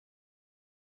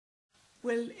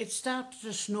Well, it started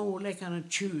to snow like on a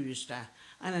Tuesday,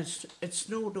 and it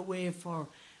snowed away for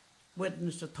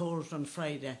Wednesday, Thursday, and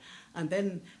Friday, and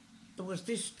then there was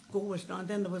this going on, and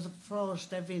then there was a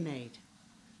frost every night.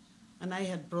 And I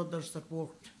had brothers that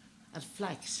worked at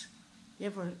Flax. You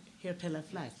ever hear tell of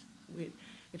Flax?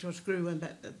 It was grew and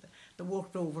they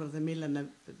worked over at the mill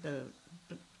and the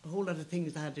whole lot of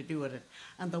things they had to do with it.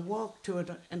 And they walked to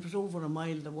it, and it was over a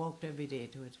mile, they walked every day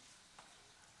to it.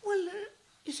 Well,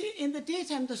 you see, in the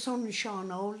daytime the sun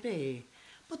shone all day,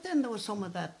 but then there was some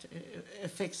of that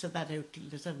effects of that out till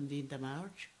the 17th of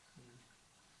March.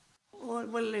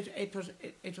 Well,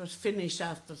 it was finished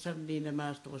after 17th of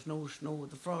March. There was no snow,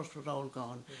 the frost was all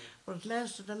gone, but it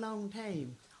lasted a long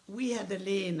time. We had a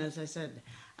lane, as I said,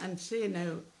 and say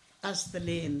now, that's the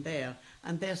lane there,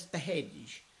 and there's the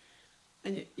hedge.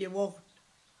 And you walk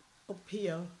up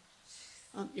here,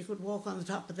 and you could walk on the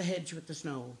top of the hedge with the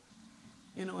snow.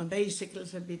 You know, and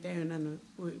bicycles would be down, and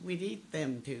we'd eat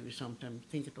them too sometimes,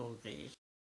 think it all great.